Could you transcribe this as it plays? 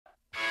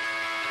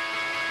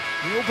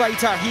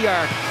Obadeyi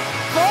here.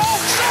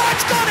 Folks, oh,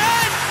 it's gone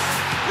in!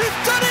 We've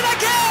done it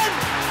again!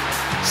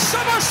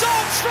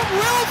 Somersaults from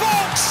Will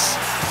Vaux.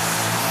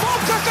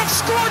 Falkirk have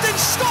scored in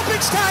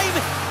stoppage time,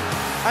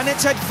 and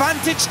it's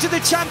advantage to the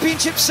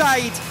championship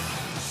side.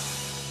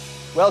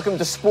 Welcome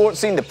to Sports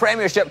Scene, the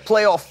Premiership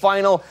playoff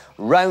final,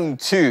 round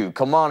 2.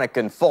 Kilmarnock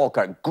and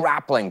Falkirk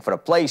grappling for a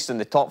place in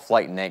the top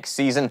flight next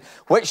season.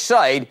 Which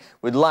side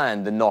would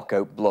land the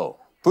knockout blow?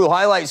 Full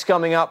highlights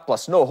coming up,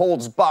 plus no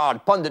holds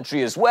barred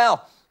punditry as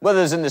well. With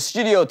us in the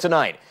studio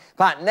tonight,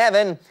 Pat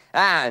Nevin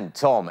and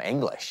Tom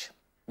English.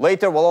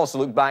 Later, we'll also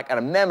look back at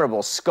a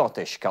memorable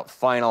Scottish Cup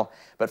final.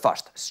 But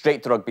first,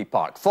 straight to Rugby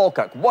Park.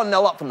 Falkirk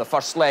 1-0 up from the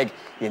first leg.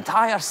 The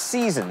entire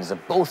seasons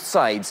of both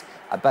sides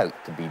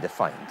about to be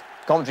defined.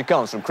 Commentary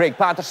comes from Craig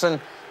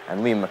Patterson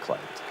and Liam McLeod.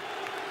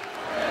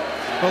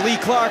 Well, Lee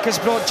Clark has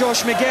brought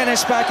Josh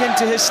Magennis back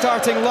into his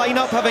starting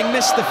lineup, having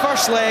missed the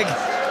first leg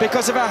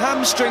because of a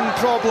hamstring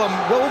problem.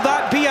 Will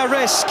that be a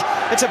risk?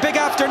 It's a big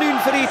afternoon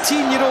for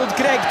 18-year-old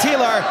Greg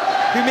Taylor,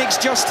 who makes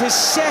just his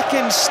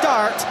second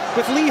start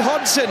with Lee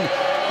Hodson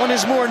on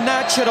his more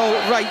natural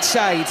right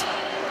side.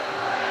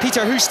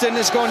 Peter Houston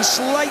has gone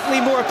slightly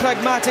more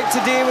pragmatic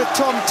today, with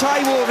Tom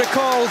Taiwo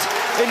recalled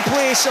in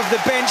place of the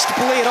benched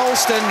Blair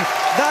Alston.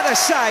 That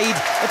aside,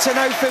 it's a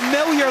now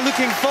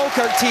familiar-looking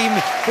Falkirk team,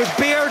 with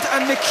Baird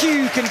and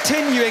McHugh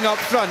continuing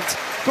up front.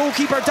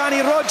 Goalkeeper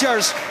Danny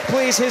Rogers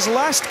plays his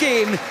last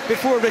game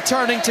before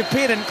returning to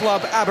parent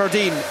club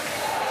Aberdeen.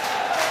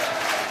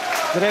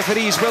 The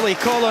referee's Willie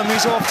Collum,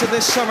 who's off to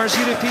this summer's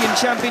European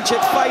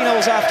Championship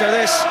finals after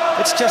this.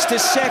 It's just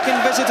his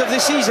second visit of the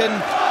season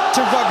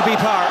to Rugby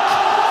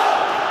Park.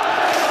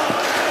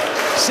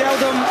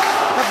 Seldom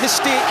have the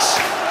stakes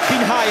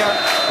been higher.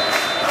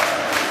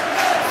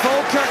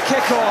 Falkirk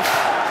kick-off,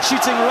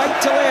 shooting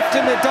right to left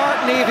in the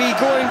dark navy,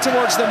 going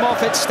towards the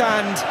Moffat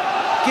stand.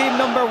 Game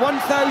number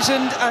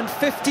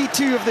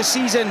 1052 of the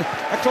season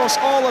across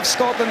all of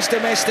Scotland's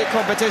domestic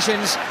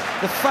competitions.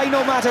 The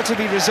final matter to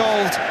be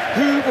resolved: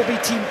 who will be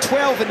Team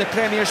 12 in the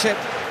Premiership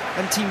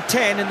and Team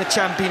 10 in the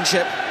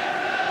Championship?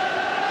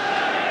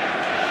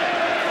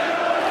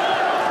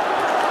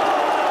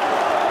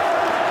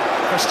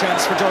 First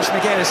chance for Josh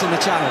Magennis in the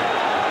channel.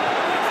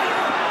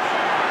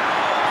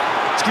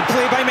 It's good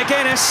play by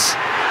Magennis.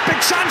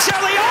 Big chance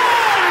early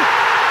on!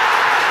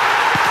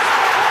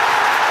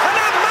 And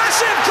a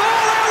massive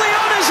goal early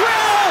on as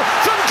well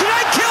from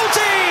Greg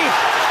Kiltie!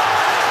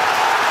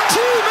 2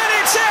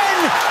 minutes in,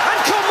 and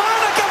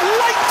Kilmarnock have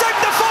wiped out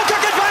the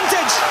Falkirk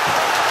advantage!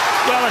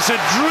 Well, it's a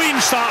dream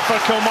start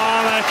for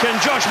Kilmarnock, and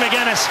Josh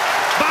Magennis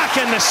back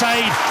in the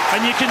side,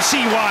 and you can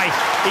see why.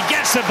 He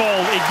gets the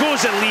ball, he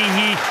goes at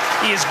Leahy,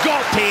 he has got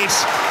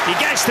pace, he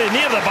gets to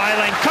near the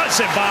byline, cuts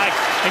it back,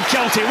 and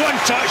Kiltie one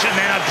touch and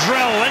then a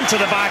drill into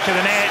the back of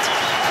the net.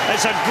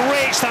 It's a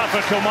great start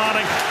for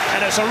Kilmarnock,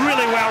 and it's a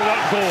really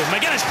well-worked goal.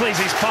 Magennis plays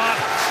his part,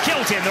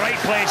 Kiltie in the right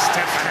place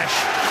to finish.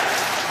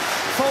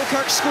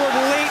 Falkirk scored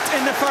late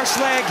in the first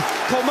leg,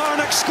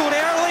 Kilmarnock scored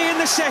early in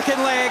the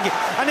second leg,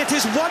 and it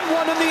is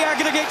 1-1 on the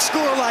aggregate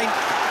scoreline.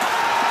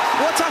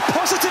 What a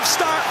positive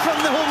start from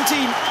the home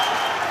team.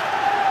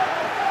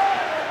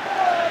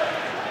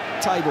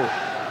 Taiwo.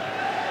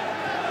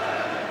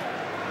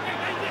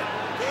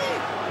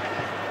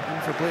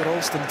 And for Blair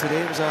Alston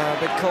today, it was a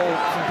big call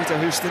from Peter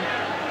Houston.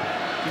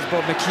 Here's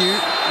Bob McHugh,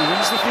 he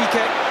wins the free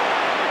kick.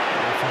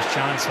 First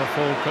chance for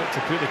Falkirk to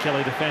put the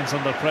Killie defence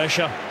under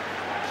pressure.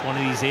 It's one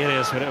of these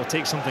areas where it'll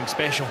take something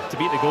special to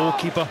beat the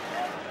goalkeeper.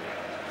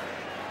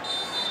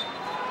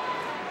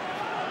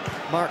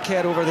 Mark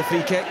Kerr over the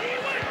free kick.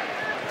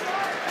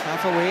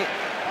 Half away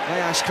by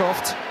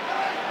Ashcroft.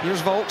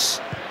 Here's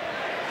Vaux.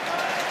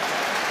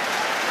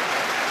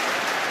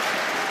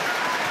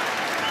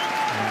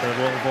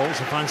 Vaux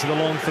fancy the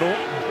long throw.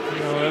 You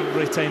know,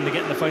 every time they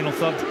get in the final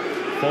third,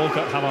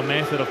 Falkirk have a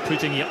method of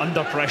putting you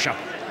under pressure.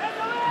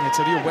 And it's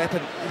a real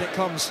weapon when it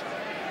comes.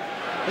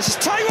 This is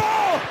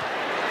Taiwo!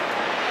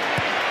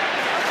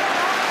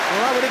 Well,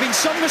 that would have been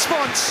some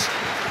response.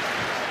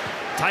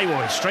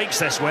 Taiwo strikes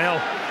this well.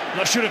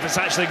 Not sure if it's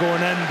actually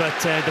going in, but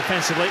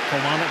defensively,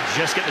 Kilmarnock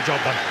just get the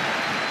job done.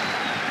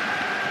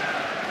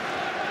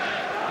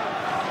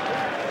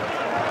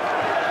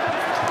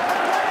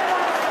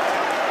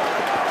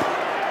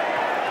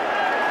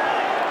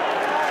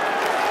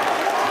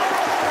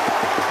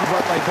 Good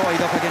work by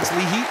Boyd up against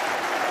Leahy.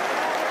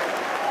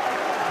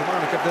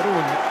 Kilmarnock have their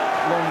own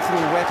long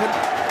throw weapon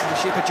in the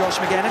shape of Josh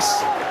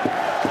Magennis.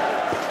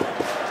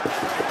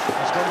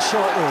 He's gone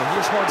short though.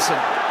 Here's Hodson.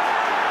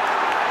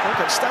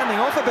 Falkirk standing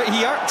off a bit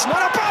here. It's not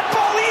a bad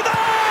ball either!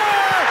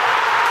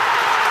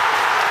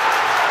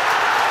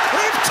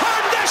 They've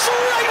turned this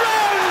right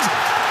round!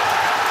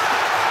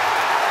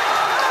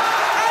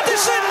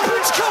 Addison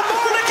puts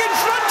Kilmarnock in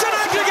front on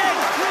aggregate,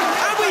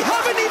 and we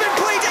haven't even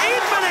played 8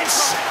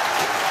 minutes!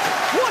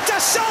 What a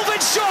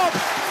salvage job!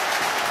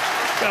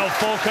 Well,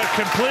 Falkirk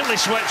completely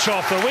switch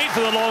off. They wait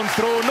for the long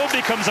throw,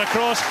 nobody comes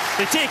across,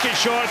 they take it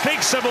short,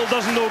 Craig Sybil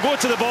doesn't know, go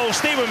to the ball,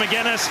 stay with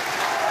Magennis.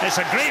 It's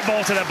a great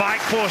ball to the back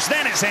post,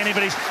 then it's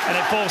anybody's, and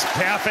it falls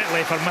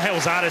perfectly for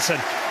Miles Addison.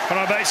 From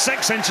about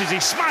 6 inches, he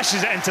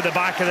smashes it into the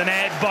back of the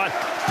net, but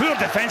poor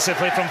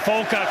defensively from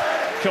Falkirk.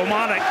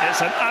 Kilmarnock,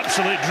 it's an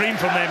absolute dream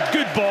from them.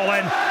 Good ball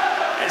in.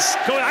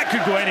 That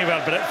could go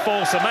anywhere, but it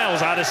falls to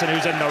Miles Addison,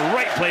 who's in the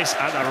right place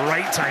at the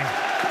right time.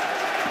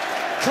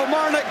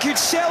 Kilmarnock could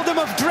seldom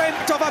have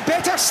dreamt of a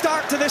better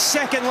start to this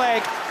second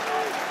leg.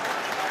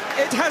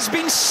 It has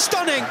been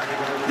stunning,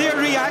 their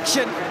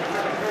reaction.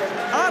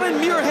 Aaron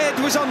Muirhead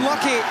was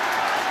unlucky,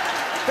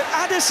 but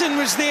Addison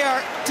was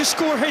there to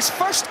score his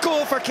first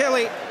goal for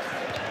Killie.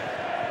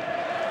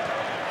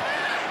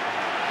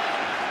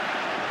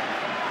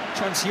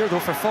 Chance here though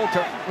for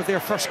Falkirk with their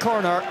first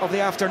corner of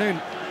the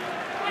afternoon.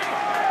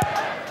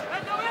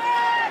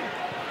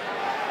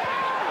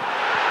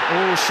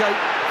 Oh, shout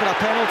for a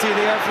penalty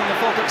there from the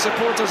Falkirk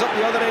supporters up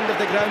the other end of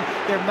the ground.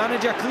 Their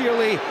manager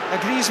clearly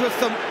agrees with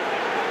them.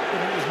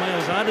 It was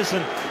Miles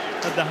Addison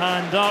had the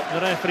hand up.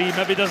 The referee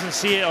maybe doesn't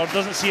see it or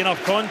doesn't see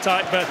enough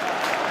contact, but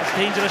it's a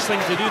dangerous thing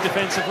to do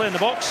defensively in the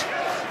box.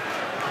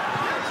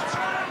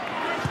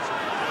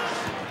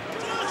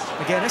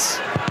 Magennis.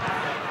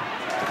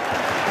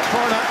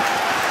 Corner.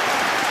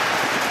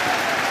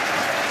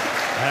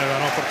 Now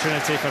an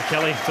opportunity for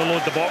Killie to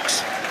load the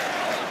box.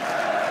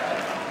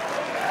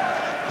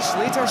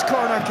 Slater's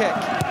corner kick.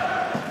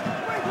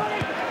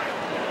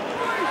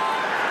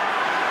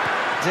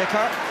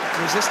 Whittaker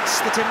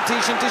resists the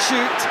temptation to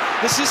shoot.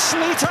 This is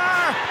Slater!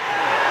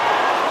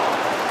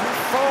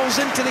 Falls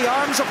into the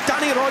arms of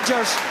Danny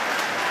Rogers.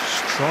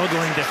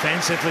 Struggling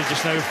defensively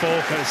just now,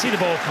 Falkirk. See the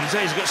ball comes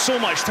out, he's got so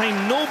much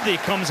time, nobody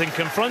comes and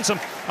confronts him,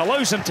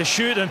 allows him to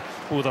shoot, and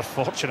oh, they're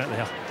fortunate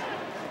there.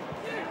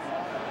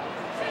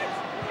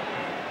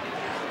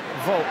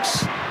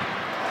 Volks.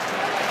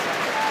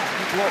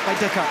 Blocked by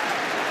Dicker.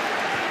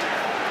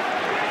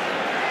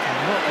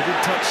 Not a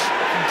good touch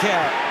from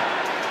Kerr.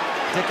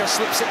 Dicker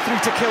slips it through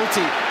to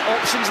Kiltie.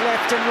 Options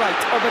left and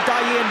right.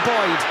 Obadeyi and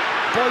Boyd.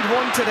 Boyd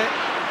wanted it.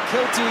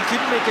 Kiltie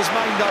couldn't make his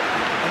mind up,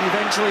 and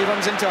eventually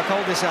runs into a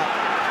cul-de-sac.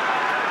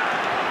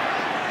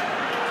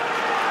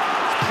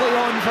 Play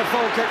on for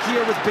Falkirk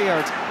here with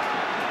Baird.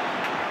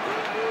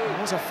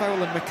 There was a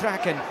foul on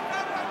McCracken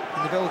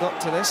in the build-up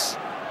to this.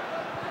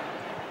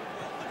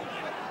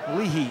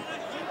 Leahy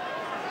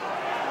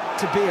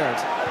to Baird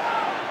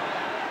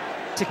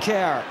to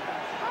Kerr.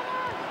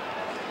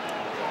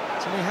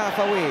 It's only half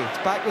away. It's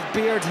back with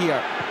Baird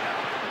here.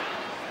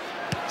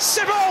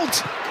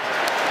 Sibbald!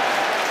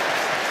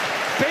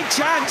 Big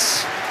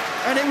chance,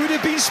 and it would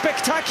have been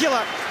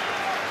spectacular.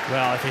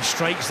 Well, if he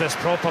strikes this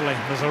properly,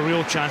 there's a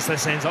real chance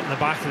this ends up in the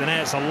back of the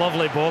net. It's a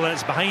lovely ball and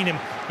it's behind him.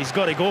 He's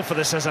got to go for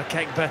the scissor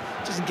kick, but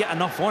doesn't get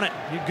enough on it.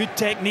 Good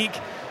technique.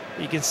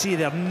 You can see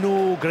they're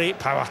no great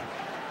power.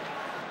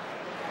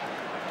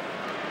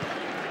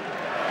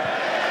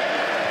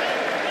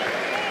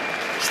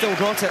 Still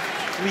got it,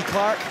 Lee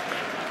Clark.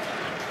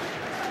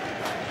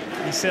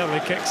 He certainly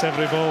kicks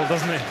every ball,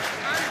 doesn't he?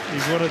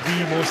 He's one of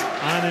the most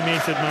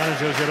animated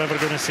managers you're ever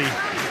going to see.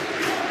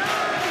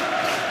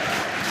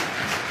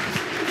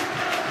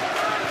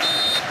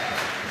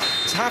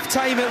 It's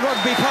half-time at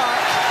Rugby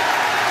Park,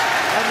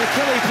 and the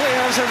Killie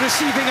players are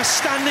receiving a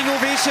standing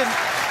ovation.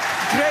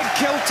 Greg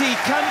Kiltie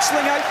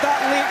cancelling out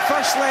that late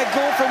first leg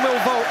goal from Will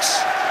Volks.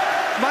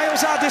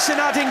 Miles Addison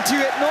adding to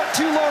it not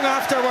too long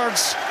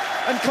afterwards.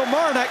 And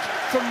Kilmarnock,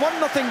 from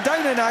 1-0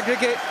 down in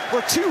aggregate,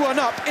 were 2-1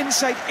 up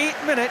inside 8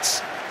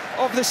 minutes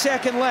of the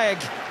second leg.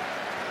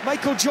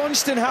 Michael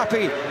Johnston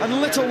happy, and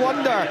little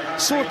wonder,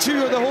 so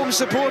too are the home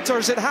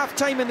supporters at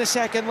half-time in the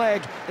second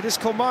leg. It is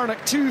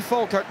Kilmarnock 2,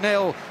 Falkirk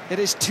 0. It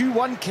is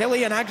 2-1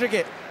 Killie in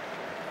aggregate.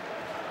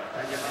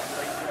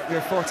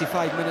 We're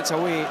 45 minutes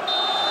away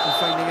from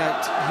finding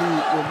out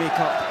who will make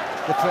up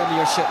the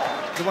Premiership.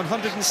 The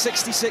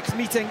 166th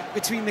meeting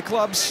between the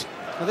clubs.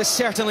 Well, this is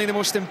certainly the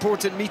most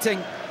important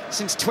meeting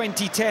since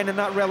 2010 in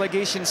that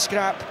relegation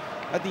scrap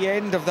at the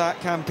end of that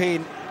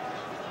campaign.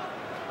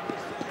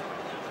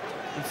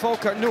 And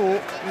Falkirk know,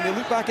 when they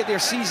look back at their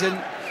season,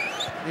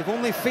 they've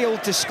only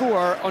failed to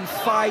score on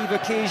 5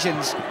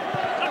 occasions.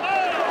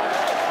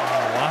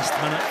 Last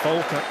minute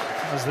Falkirk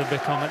as they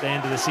become at the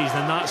end of the season,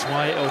 and that's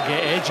why it'll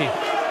get edgy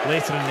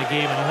later in the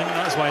game, and I think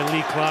that's why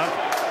Lee Clark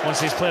wants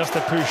his players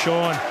to push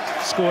on,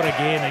 score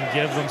again and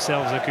give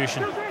themselves a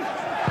cushion.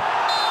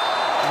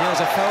 There's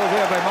a foul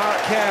there by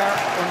Mark Kerr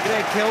on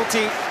Greg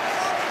Kiltie,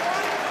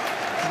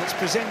 and it's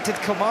presented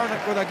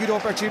Kilmarnock with a good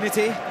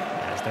opportunity.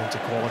 Yeah, it's down to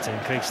quality,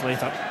 and Craig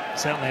Slater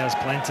certainly has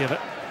plenty of it.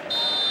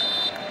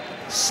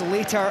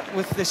 Slater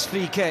with this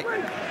free kick.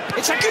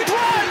 It's a good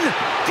one!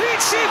 Great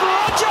save,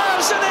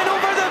 Rogers, and then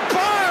over the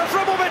bar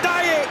from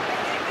Obadeyi.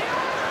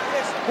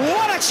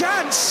 What a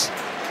chance!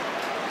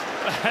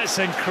 It's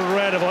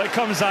incredible. It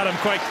comes at him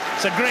quick.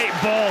 It's a great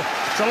ball.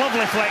 It's a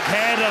lovely flick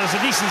header. It's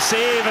a decent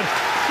save, and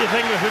you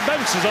think if it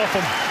bounces off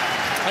him,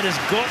 it has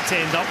got to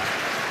end up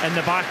in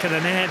the back of the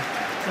net.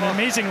 And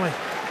amazingly,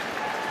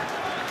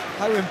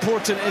 how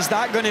important is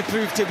that going to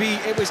prove to be?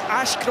 It was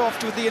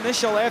Ashcroft with the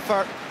initial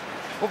effort.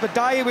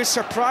 Obadeyi was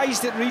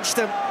surprised it reached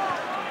him.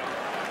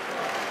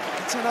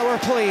 It's an hour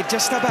played,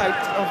 just about,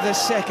 of the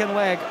second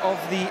leg of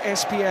the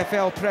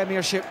SPFL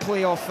Premiership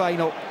playoff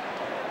final.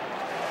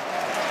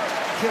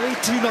 Killie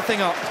 2-0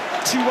 up,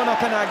 2-1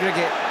 up in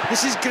aggregate.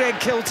 This is Greg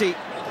Kiltie.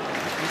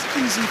 It's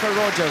easy for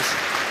Rogers.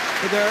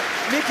 But they're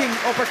making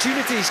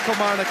opportunities,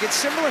 Kilmarnock. It's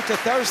similar to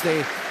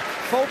Thursday.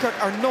 Falkirk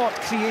are not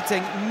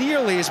creating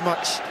nearly as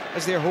much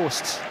as their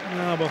hosts.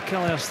 No, well,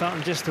 Killie are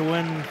starting just to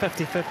win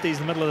 50-50s in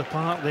the middle of the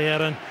park there,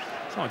 and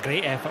it's not a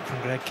great effort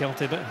from Greg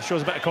Kiltie, but it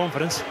shows a bit of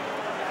confidence.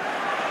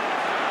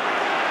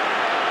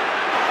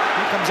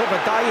 Here comes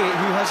Obadeyi,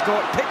 who has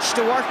got pitch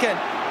to work in.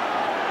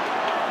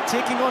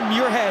 Taking on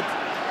Muirhead.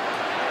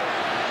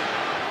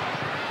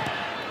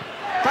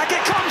 Back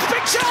it comes,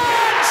 big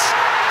chance!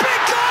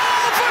 Big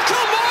goal for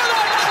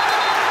Kilmarnock!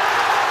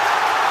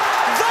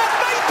 That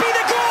might be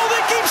the goal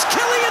that keeps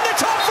Killie in the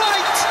top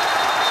flight!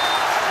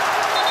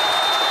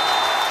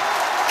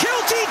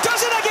 Kiltie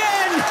does it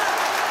again!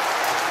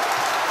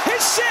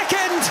 His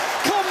second,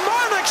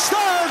 Kilmarnock's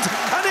third,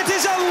 and it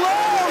is a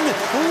long,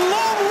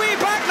 long way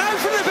back now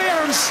for the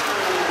Bears.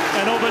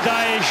 And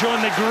Obadeyi is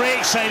showing the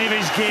great side of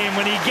his game.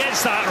 When he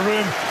gets that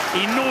room,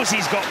 he knows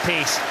he's got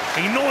pace.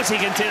 He knows he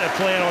can take the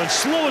player on,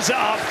 slows it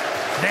up,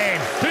 then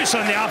puts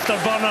on the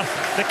afterburner,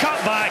 the cut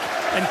back,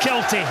 and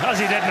Kiltie,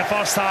 as he did in the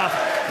first half,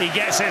 he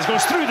gets it,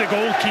 goes through the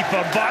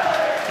goalkeeper, but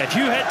if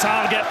you hit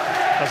target,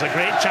 there's a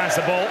great chance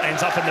the ball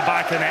ends up in the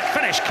back of the net.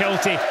 Finish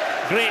Kiltie,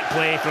 great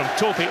play from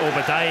Topi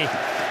Obadeyi.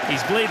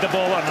 He's played the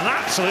ball on an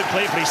absolute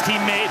play for his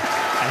teammate,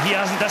 and he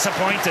hasn't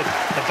disappointed.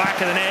 The back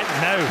of the net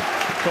now.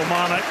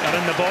 Kilmarnock are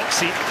in the box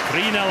seat,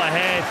 3-0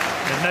 ahead.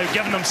 They've now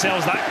given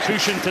themselves that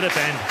cushion to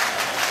defend.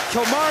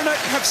 Kilmarnock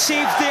have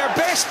saved their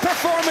best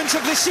performance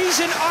of the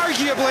season,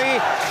 arguably,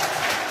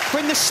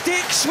 when the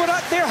stakes were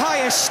at their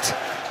highest.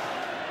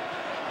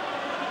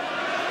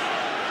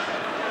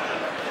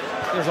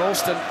 There's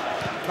Alston,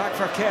 back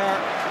for Kerr,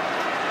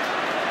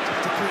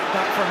 to put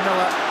back for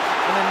Miller,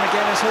 and then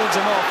Magennis holds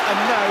him off, and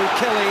now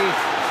Killie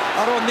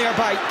are on their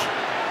bike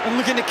and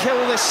looking to kill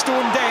this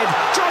stone dead.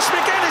 Josh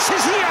Magennis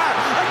is here,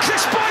 and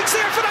Chris Boyd's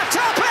there for the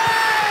tap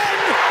in!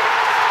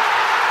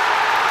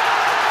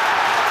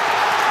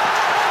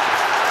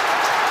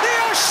 They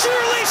are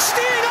surely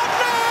staying up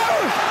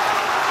now!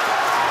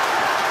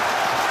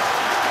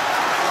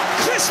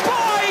 Chris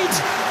Boyd,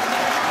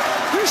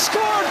 who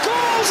scored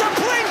goals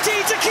aplenty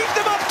to keep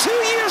them up 2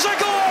 years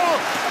ago,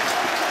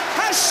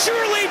 has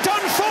surely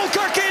done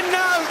Falkirk in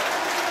now.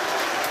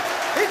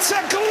 It's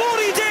a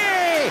glory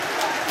day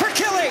for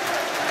Killie.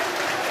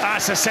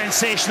 That's a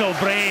sensational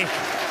break.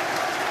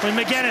 When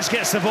Magennis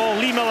gets the ball,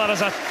 Lee Miller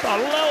has a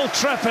little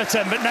trip at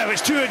him, but now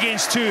it's 2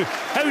 against 2.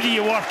 How do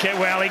you work it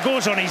well? He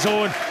goes on his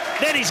own,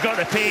 then he's got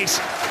the pace,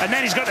 and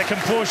then he's got the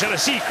composure to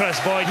see Chris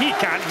Boyd. He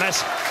can't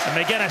miss, and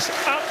Magennis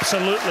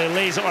absolutely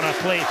lays it on a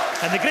plate.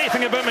 And the great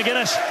thing about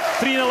Magennis,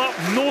 3-0 up,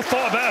 no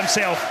thought about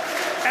himself.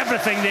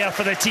 Everything there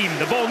for the team.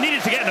 The ball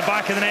needed to get in the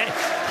back of the net.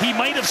 He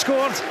might have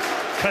scored.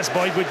 Chris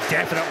Boyd would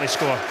definitely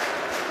score.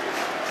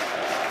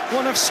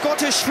 One of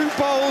Scottish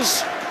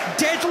football's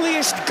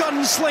deadliest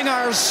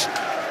gunslingers,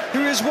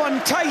 who has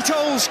won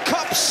titles,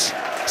 cups,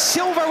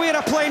 silverware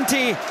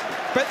aplenty,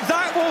 but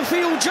that will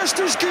feel just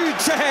as good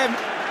to him.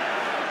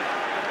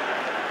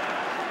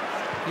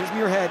 Here's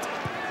Muirhead.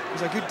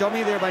 There's a good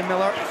dummy there by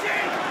Miller.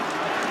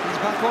 He's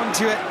back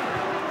onto it.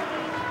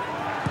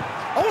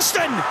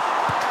 Alston!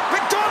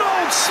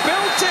 MacDonald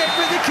spilt it,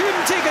 but they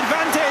couldn't take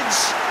advantage.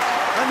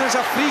 And there's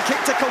a free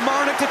kick to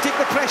Kilmarnock to take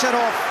the pressure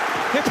off.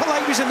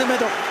 Hippolyte was in the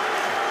middle.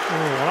 Oh,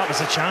 well, that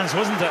was a chance,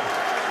 wasn't it?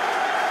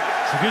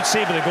 It's a good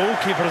save of the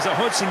goalkeeper as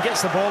Hodson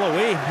gets the ball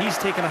away. He's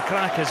taking a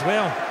crack as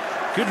well.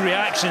 Good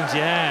reactions,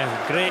 yeah.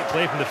 Great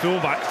play from the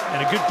fullback.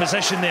 In a good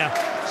position there.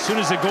 As soon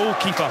as the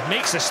goalkeeper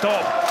makes the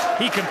stop,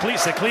 he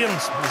completes the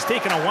clearance. He's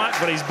taken a whack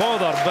for his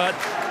bother, but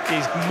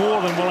he's more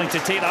than willing to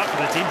take that for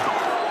the team.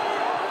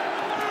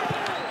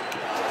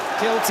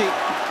 Kiltie.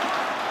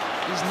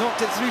 He's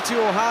knocked it through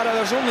to O'Hara.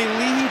 There's only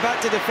Lee back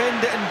to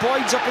defend it, and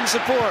Boyd's up in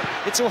support.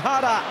 It's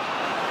O'Hara.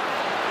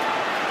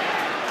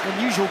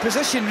 Unusual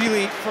position,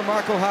 really, for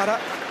Mark O'Hara.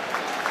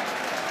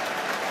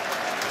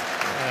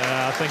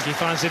 I think he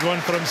fancied one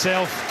for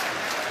himself.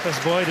 Chris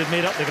Boyd had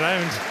made up the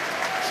ground.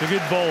 It's a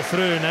good ball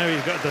through. Now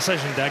he's got a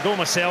decision. Do I go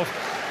myself?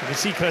 You can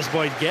see Chris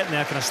Boyd getting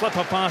there. Can I slip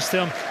up past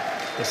him?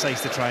 Decides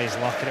to try his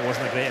luck, and it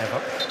wasn't a great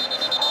effort.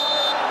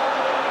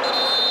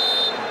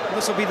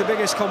 This will be the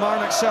biggest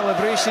Kilmarnock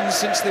celebration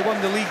since they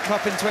won the League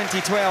Cup in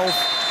 2012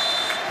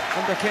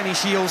 under Kenny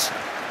Shiels.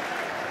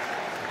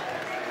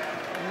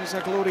 It was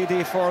a glory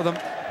day for them.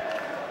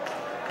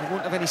 They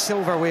won't have any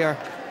silverware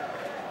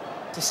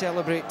to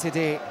celebrate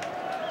today,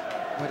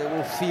 but it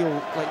will feel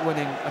like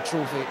winning a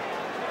trophy.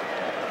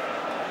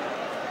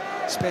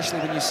 Especially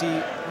when you see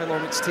how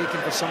long it's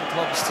taken for some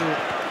clubs to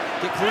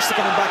get close to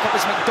coming back up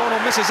as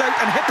MacDonald misses out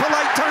and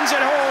Hippolyte turns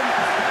it home.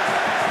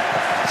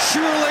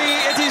 Surely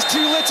it is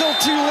too little,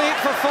 too late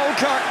for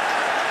Falkirk.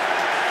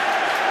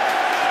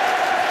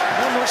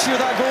 I'm not sure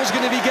that goal's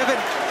going to be given.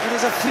 It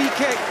is a free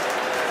kick.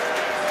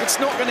 It's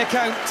not going to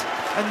count.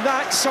 And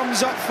that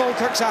sums up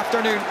Falkirk's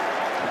afternoon.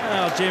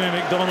 Well, Jamie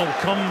MacDonald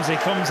comes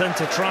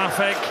into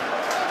traffic,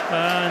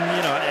 and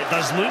you know, it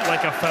does look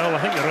like a foul. I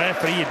think the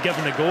referee had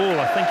given the goal.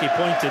 I think he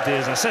pointed to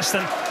his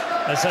assistant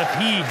as if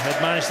he had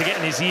managed to get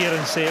in his ear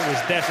and say it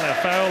was definitely a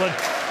foul, and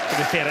to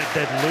be fair, it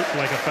did look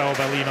like a foul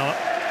by Lee Miller.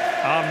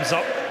 Arms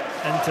up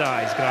into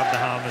eyes, grabbed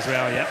the arm as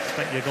well. Yep, I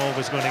think you're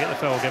always going to get the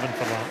foul given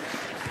for that.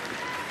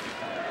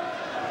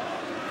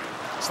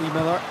 It's Lee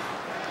Miller.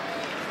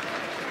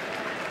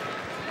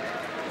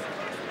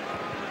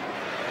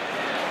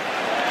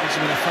 It's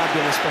been a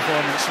fabulous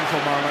performance from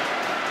Kilmarnock.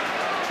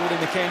 Jordan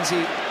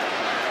McKenzie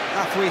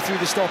halfway through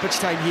the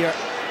stoppage time here.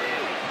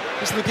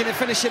 He's looking to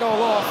finish it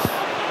all off.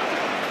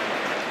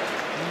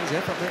 His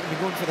effort might be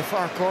going for the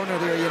far corner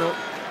there, you know.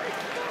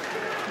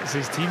 It's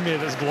his teammate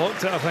that's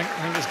blocked it, I think.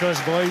 I think it's Gus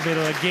Boyd made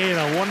again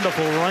a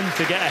wonderful run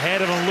to get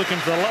ahead of him, looking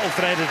for a little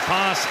threaded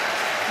pass.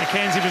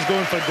 McKenzie was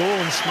going for goal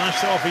and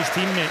smashed it off his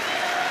teammate.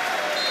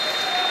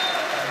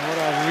 What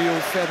a real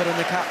feather in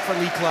the cap for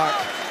Lee Clark.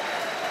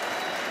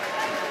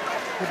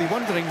 We'll be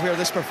wondering where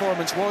this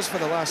performance was for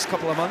the last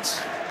couple of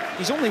months.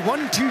 He's only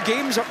won 2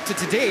 games up to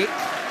today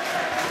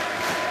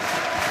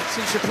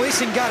since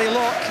replacing Gary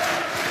Locke.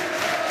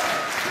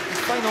 His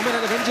final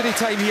minute of injury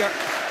time here.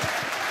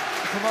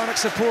 The Kilmarnock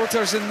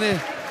supporters in the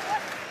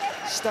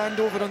stand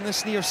over on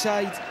this near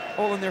side,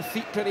 all on their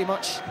feet pretty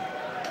much,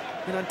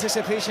 in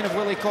anticipation of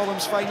Willie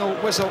Collum's final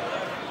whistle.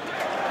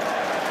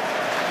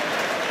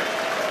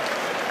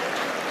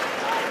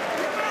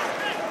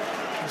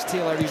 There's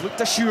Taylor, he's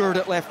looked assured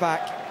at left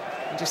back.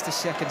 In just his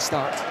second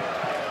start.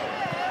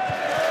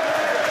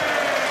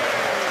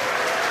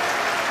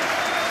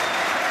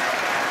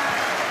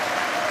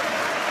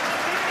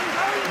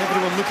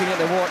 Everyone looking at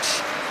the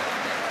watch.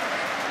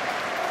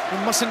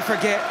 We mustn't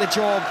forget the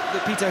job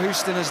that Peter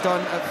Houston has done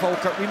at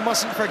Falkirk. We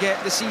mustn't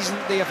forget the season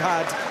they have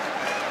had.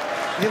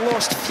 They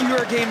lost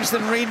fewer games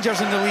than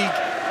Rangers in the league,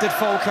 did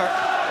Falkirk.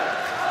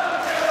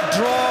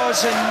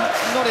 Draws and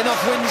not enough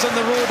wins on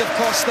the road have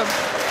cost them.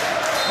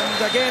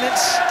 And again,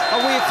 it's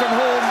away from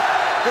home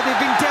that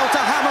they've been dealt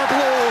a hammer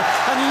blow,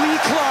 and Lee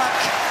Clark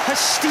has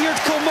steered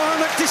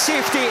Kilmarnock to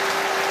safety.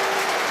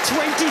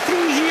 23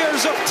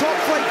 years of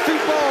top-flight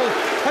football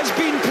has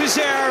been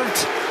preserved.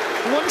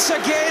 Once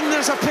again,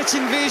 there's a pitch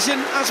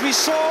invasion, as we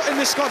saw in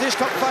the Scottish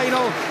Cup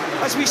final,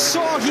 as we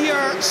saw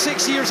here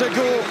 6 years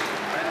ago.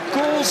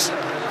 Goals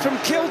from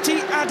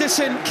Kiltie,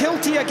 Addison,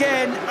 Kiltie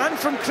again, and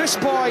from Chris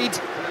Boyd,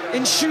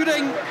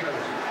 ensuring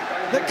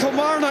that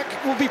Kilmarnock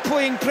will be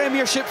playing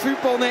Premiership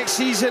football next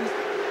season.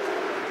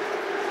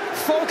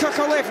 Falkirk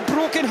are left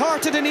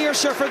broken-hearted in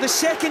Ayrshire for the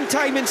second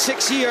time in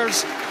 6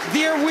 years.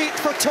 Their wait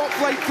for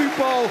top-flight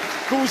football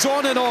goes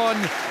on and on.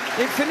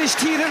 It finished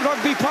here at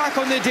Rugby Park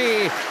on the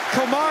day.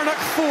 Kilmarnock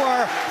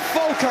 4,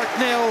 Falkirk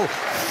 0,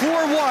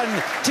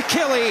 4-1 to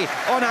Killie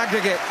on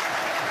aggregate.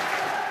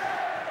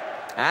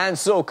 And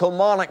so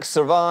Kilmarnock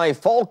survive.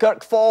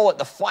 Falkirk fall at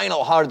the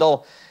final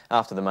hurdle.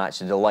 After the match,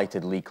 the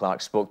delighted Lee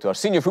Clark spoke to our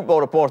senior football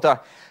reporter,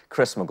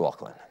 Chris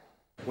McLaughlin.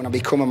 When I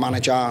become a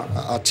manager,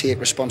 I take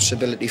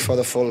responsibility for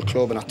the full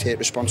club, and I take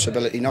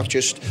responsibility not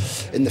just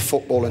in the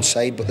footballing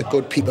side, but the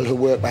good people who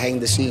work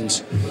behind the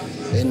scenes.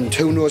 And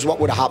who knows what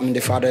would have happened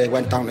if I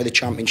went down to the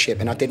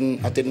Championship, and I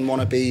didn't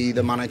want to be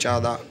the manager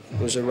that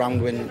was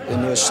around when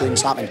those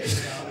things happened.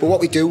 But what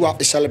we do, we have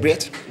to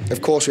celebrate.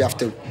 Of course we have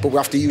to, but we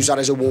have to use that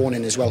as a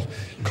warning as well,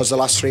 because the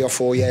last 3 or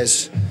 4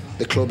 years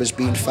the club has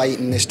been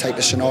fighting this type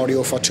of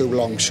scenario for too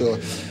long. So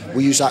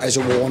we use that as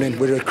a warning.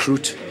 We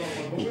recruit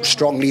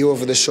strongly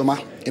over the summer,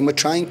 and we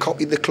try and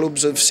copy the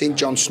clubs of St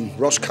Johnstone,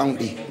 Ross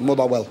County,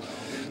 Motherwell,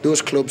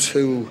 those clubs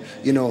who,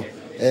 you know,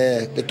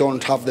 they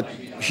don't have the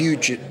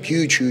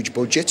huge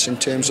budgets in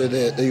terms of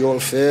the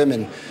old firm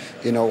and,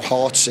 you know,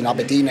 Hearts and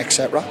Aberdeen,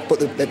 etc. But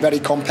they're very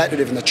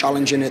competitive and they're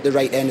challenging at the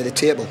right end of the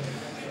table.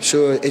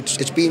 So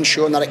it's been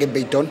shown that it can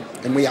be done,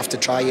 and we have to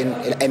try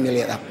and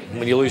emulate that.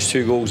 When you lose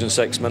 2 goals in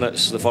 6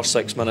 minutes, the first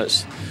 6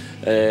 minutes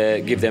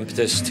gave the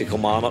impetus to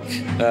Kilmarnock.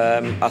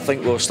 I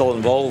think we were still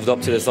involved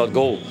up to the 3rd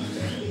goal.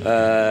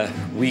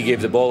 We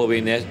gave the ball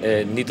away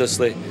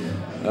needlessly,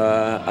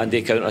 and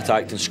they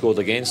counter-attacked and scored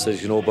against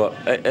us. You know, but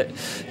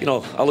you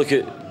know, I look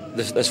at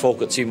this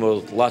Falkirk team. Were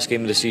last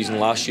game of the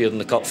season last year in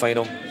the cup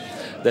final.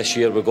 This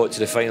year we got to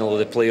the final of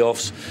the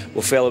playoffs.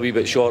 We fell a wee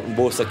bit short on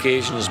both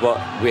occasions, but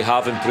we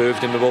have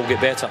improved and we will get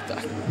better.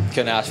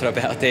 Couldn't ask for a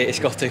better day to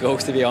score 2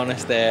 goals, to be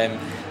honest.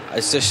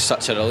 It's just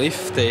such a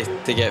relief to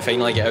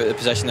finally get out of the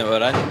position that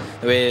we're in.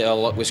 The way our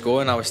luck was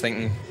going, I was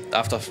thinking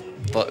after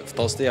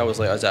Thursday, I was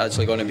like, is it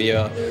actually going to be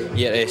a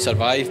year to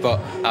survive? But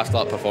after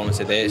that performance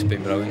today, it's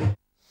been brilliant.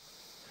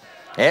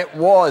 It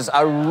was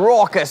a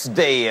raucous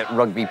day at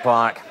Rugby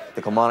Park.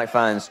 The Kilmarnock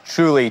fans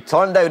truly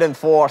turned out in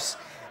force.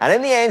 And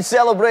in the end,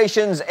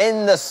 celebrations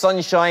in the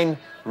sunshine,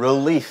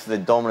 relief, the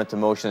dominant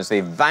emotions.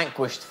 They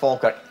vanquished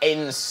Falkirk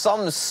in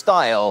some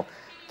style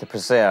to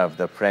preserve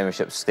their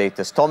Premiership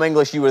status. Tom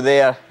English, you were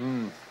there.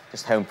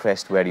 Just how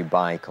impressed were you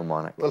by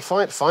Kilmarnock? Well,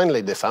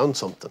 finally they found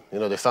something. You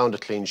know, they found a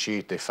clean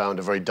sheet. They found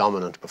a very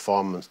dominant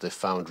performance. They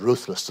found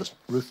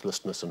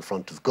ruthlessness in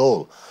front of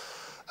goal.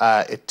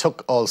 It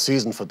took all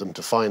season for them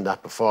to find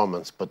that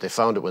performance, but they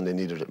found it when they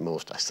needed it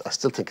most. I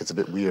still think it's a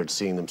bit weird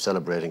seeing them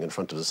celebrating in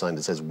front of the sign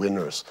that says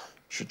winners.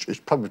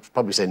 Should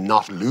probably say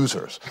not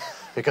losers,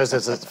 because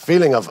there's a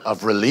feeling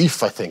of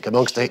relief, I think,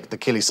 amongst the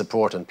Killie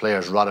support and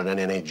players rather than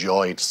any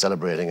joy to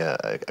celebrating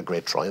a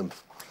great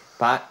triumph.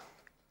 Pat,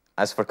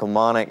 as for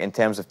Kilmarnock, in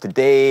terms of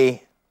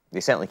today, they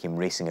certainly came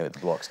racing out of the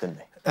blocks, didn't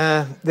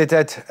they? They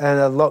did, and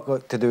a lot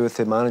got to do with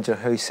the manager,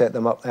 how he set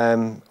them up.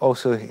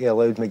 Also, he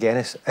allowed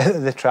Magennis out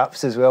of the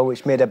traps as well,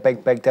 which made a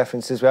big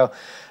difference as well.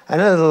 I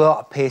know there's a lot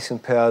of pace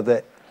and power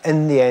that,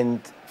 in the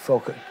end,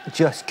 Falkirk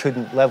just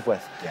couldn't live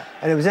with. Yeah.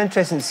 And it was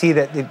interesting to see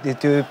that they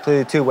do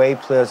play the two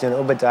wide players,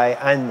 Obadeyi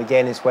and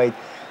Magennis wide.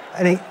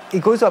 And he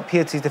goes up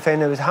here to his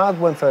defender. It was a hard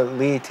one for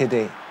Lee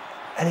today.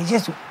 And he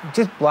just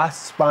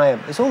blasts by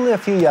him. It's only a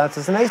few yards.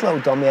 There's a nice little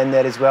dummy in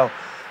there as well.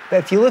 But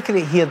if you look at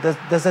it here,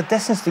 there's a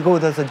distance to go,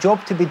 there's a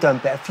job to be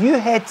done. But if you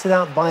head to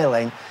that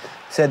byline,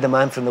 said the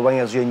man from the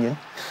Wingers Union,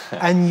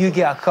 and you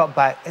get a cut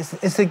back,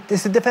 it's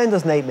the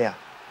defender's nightmare.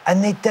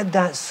 And they did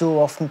that so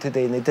often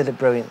today, and they did it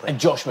brilliantly. And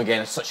Josh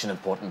Magennis is such an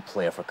important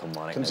player for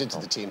Kilmarnock. Comes into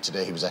the team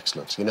today, he was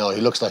excellent. You know,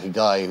 he looks like a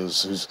guy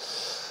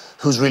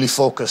who's really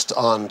focused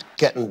on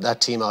getting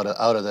that team out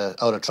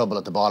of trouble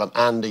at the bottom,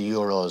 and the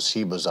Euros.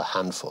 He was a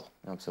handful.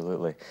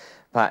 Absolutely.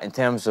 Pat, in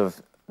terms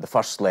of the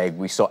first leg,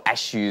 we saw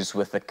issues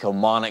with the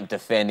Kilmarnock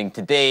defending.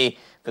 Today,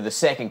 for the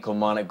second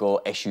Kilmarnock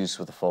goal, issues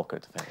with the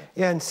Falkirk defending.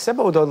 Yeah, and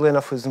Sybil, oddly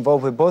enough, was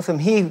involved with both of them.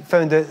 He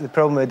found out the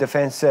problem with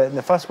defence in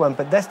the first one,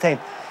 but this time,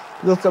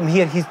 look at him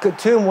here, he's got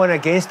 2-1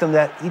 against him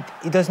that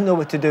he doesn't know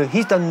what to do.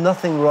 He's done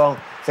nothing wrong.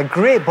 It's a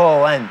great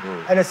ball in,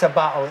 and it's a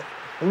battle.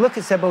 Look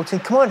at Sybil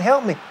saying, come on,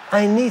 help me.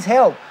 I need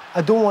help.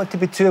 I don't want to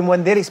be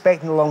 2-1. They're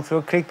expecting a long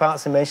throw. Craig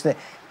Patterson mentioned it,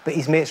 but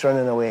his mate's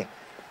running away.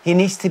 He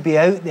needs to be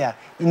out there.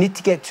 You need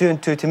to get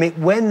 2-2 to make,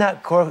 when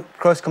that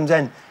cross comes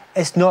in,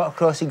 it's not a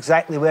cross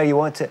exactly where you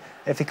want it.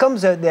 If he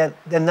comes out there,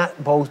 then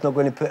that ball's not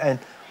going to put in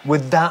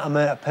with that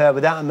amount of power,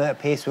 with that amount of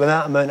pace, with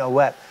that amount of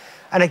whip.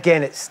 And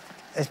again,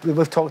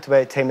 we've talked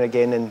about it time and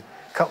again in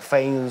cup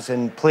finals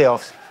and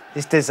playoffs.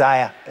 It's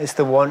desire. It's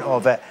the want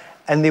of it.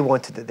 And they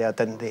wanted it there,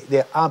 didn't they?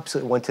 They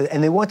absolutely wanted it.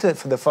 And they wanted it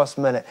for the first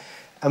minute.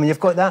 I mean, you've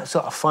got that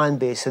sort of fan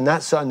base and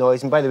that sort of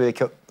noise. And by the way,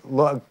 a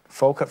lot of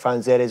Falkirk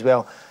fans there as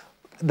well.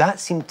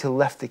 That seemed to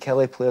lift the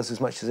Killie players as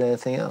much as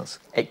anything else.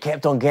 It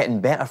kept on getting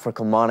better for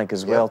Kilmarnock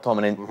as well, Tom.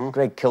 And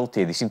Greg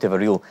Kiltie, they seem to have a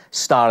real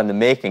star in the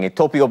making. And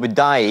Topi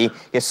Obadeyi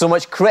gets so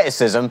much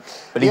criticism,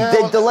 but he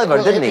did deliver,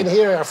 didn't he? You can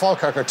hear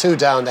Falkirk are 2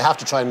 down. They have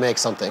to try and make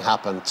something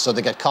happen, so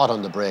they get caught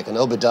on the break. And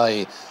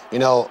Obadeyi, you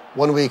know,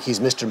 one week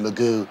he's Mr.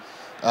 Magoo.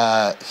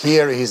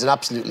 Here he's an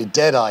absolutely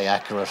dead-eye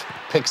accurate.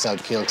 Picks out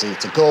Kiltie.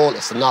 It's a goal.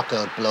 It's a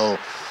knockout blow.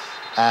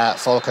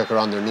 Falkirk are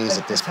on their knees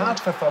at this point.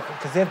 It's hard for Falkirk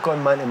because they've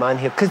gone man-to-man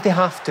here, because they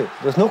have to.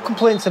 There's no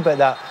complaints about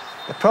that.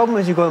 The problem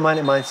is you go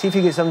man-to-man, see if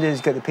you get somebody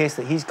who's got the pace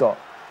that he's got,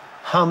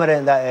 hammer it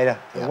in that area.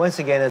 And once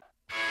again...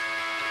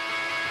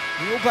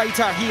 Real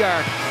biter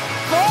here.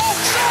 Oh,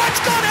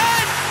 it's gone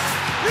in!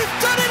 We've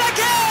done it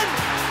again!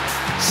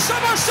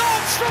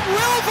 Somersaults from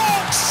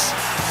Wilbox!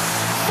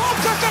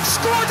 Falkirk have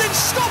scored in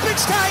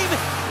stoppage time!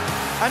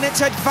 And it's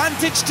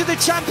advantage to the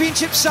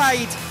championship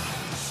side.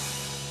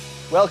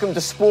 Welcome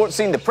to Sports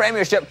Scene, the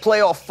Premiership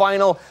playoff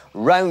final,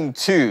 round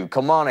 2.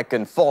 Kilmarnock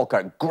and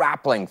Falkirk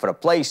grappling for a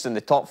place in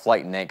the top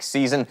flight next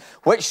season.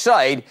 Which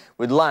side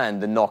would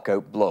land the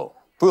knockout blow?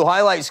 Full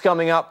highlights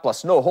coming up,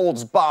 plus no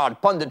holds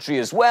barred punditry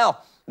as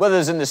well. With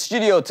us in the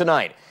studio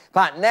tonight,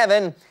 Pat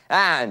Nevin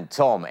and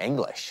Tom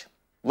English.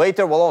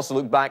 Later, we'll also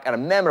look back at a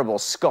memorable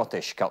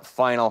Scottish Cup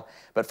final.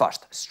 But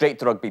first, straight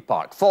to Rugby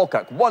Park.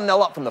 Falkirk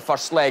 1-0 up from the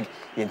first leg.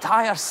 The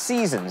entire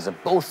seasons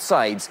of both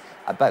sides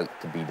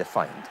about to be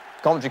defined.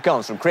 Commentary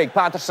comes from Craig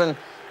Patterson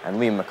and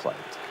Liam McLeod.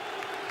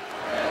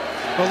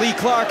 Well, Lee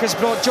Clark has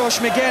brought Josh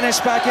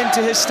Magennis back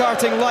into his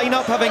starting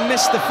lineup, having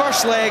missed the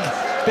first leg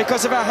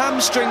because of a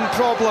hamstring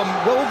problem.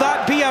 Will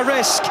that be a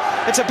risk?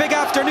 It's a big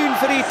afternoon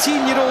for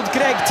 18-year-old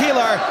Greg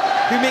Taylor,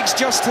 who makes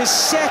just his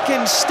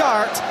second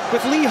start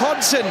with Lee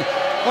Hodson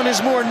on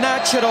his more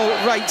natural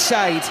right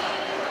side.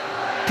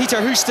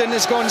 Peter Houston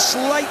has gone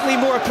slightly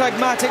more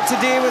pragmatic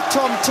today, with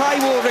Tom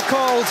Tywell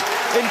recalled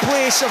in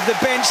place of the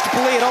benched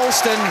Blair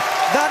Alston.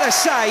 That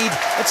aside,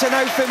 it's a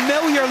now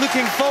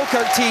familiar-looking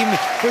Falkirk team,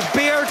 with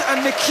Baird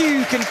and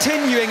McHugh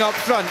continuing up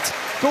front.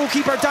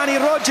 Goalkeeper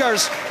Danny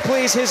Rogers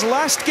plays his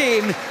last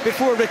game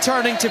before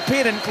returning to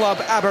parent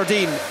club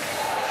Aberdeen.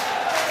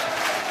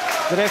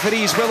 The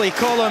referee's Willie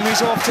Collum,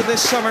 who's off to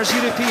this summer's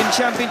European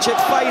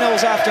Championship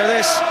finals after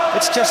this.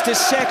 It's just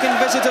his second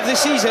visit of the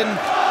season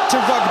to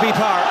Rugby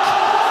Park.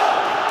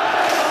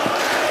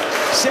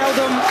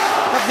 Seldom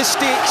have the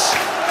stakes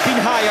been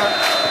higher.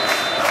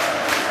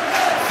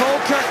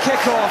 Falkirk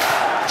kick-off,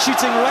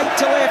 shooting right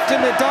to left in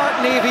the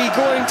dark navy,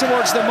 going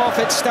towards the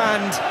Moffat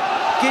stand.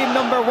 Game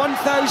number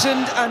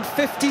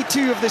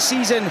 1052 of the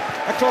season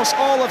across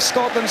all of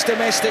Scotland's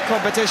domestic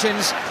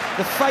competitions.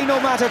 The final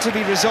matter to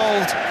be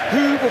resolved: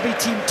 who will be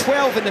Team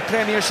 12 in the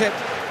Premiership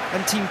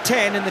and Team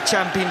 10 in the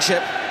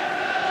Championship?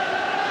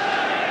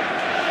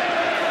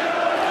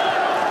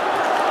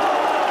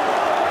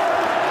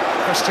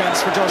 First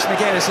chance for Josh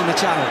Magennis in the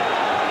channel.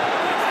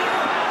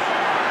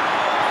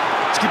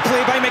 It's good play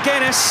by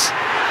Magennis.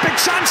 Big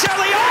chance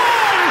early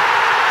on!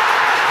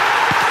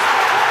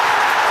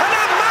 And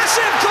a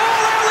massive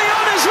goal early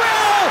on as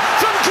well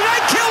from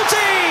Greg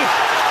Kiltie!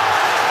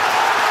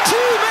 2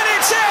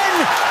 minutes in,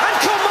 and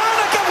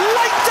Kilmarnock have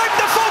wiped out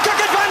the Falkirk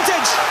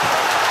advantage!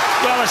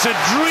 Well, it's a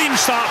dream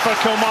start for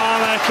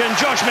Kilmarnock, and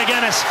Josh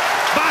Magennis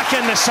back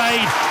in the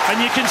side,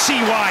 and you can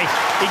see why.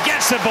 He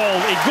gets the ball,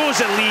 he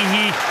goes at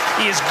Leahy,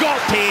 he has got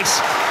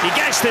pace, he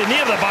gets to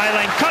near the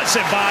byline, cuts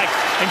it back,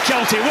 and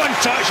Kiltie one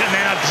touch and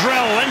then a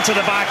drill into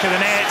the back of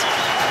the net.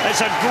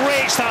 It's a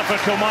great start for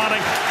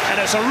Kilmarnock,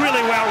 and it's a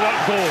really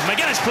well-worked goal.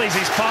 Magennis plays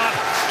his part,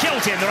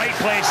 Kiltie in the right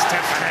place to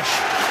finish.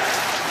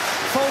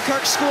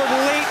 Falkirk scored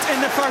late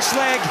in the first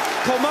leg,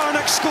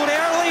 Kilmarnock scored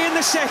early in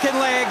the second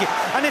leg,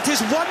 and it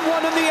is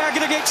 1-1 on the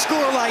aggregate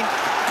scoreline.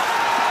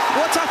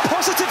 What a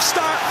positive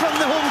start from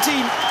the home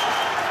team.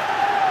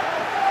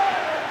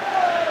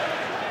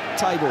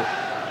 Taibo.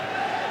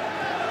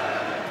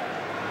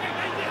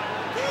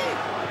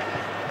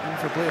 And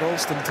for Blair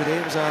Alston today,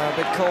 it was a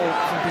big call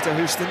from Peter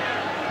Houston.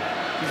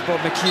 Here's Bob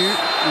McHugh,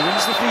 he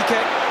wins the free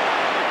kick.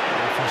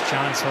 First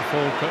chance for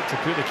Falkirk to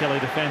put the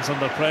Killie defence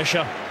under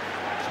pressure.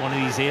 It's one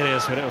of these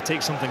areas where it'll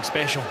take something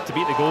special to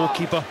beat the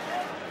goalkeeper.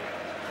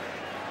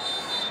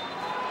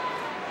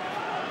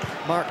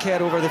 Mark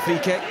Kerr over the free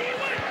kick.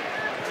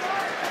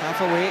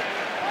 Half away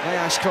by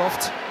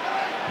Ashcroft.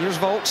 Here's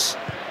Volks.